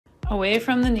Away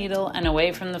from the needle and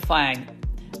away from the flag.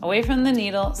 Away from the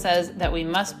needle says that we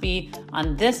must be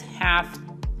on this half,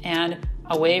 and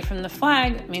away from the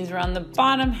flag means we're on the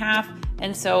bottom half.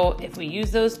 And so if we use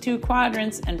those two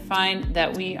quadrants and find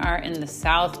that we are in the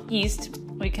southeast,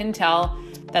 we can tell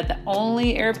that the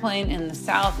only airplane in the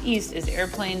southeast is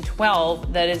airplane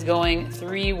 12 that is going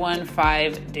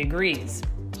 315 degrees.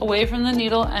 Away from the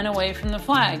needle and away from the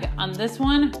flag. On this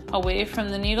one, away from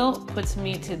the needle puts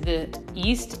me to the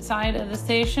east side of the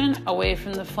station. Away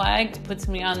from the flag puts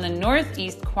me on the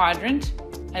northeast quadrant.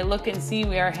 I look and see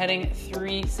we are heading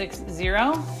 360,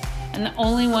 and the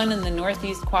only one in the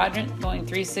northeast quadrant going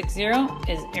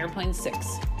 360 is airplane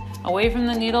 6. Away from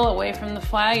the needle, away from the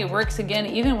flag, it works again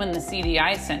even when the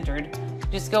CDI is centered.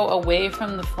 Just go away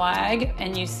from the flag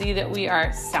and you see that we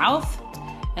are south.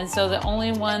 And so the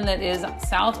only one that is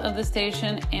south of the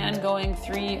station and going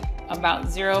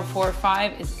about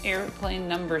 045 is airplane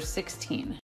number 16.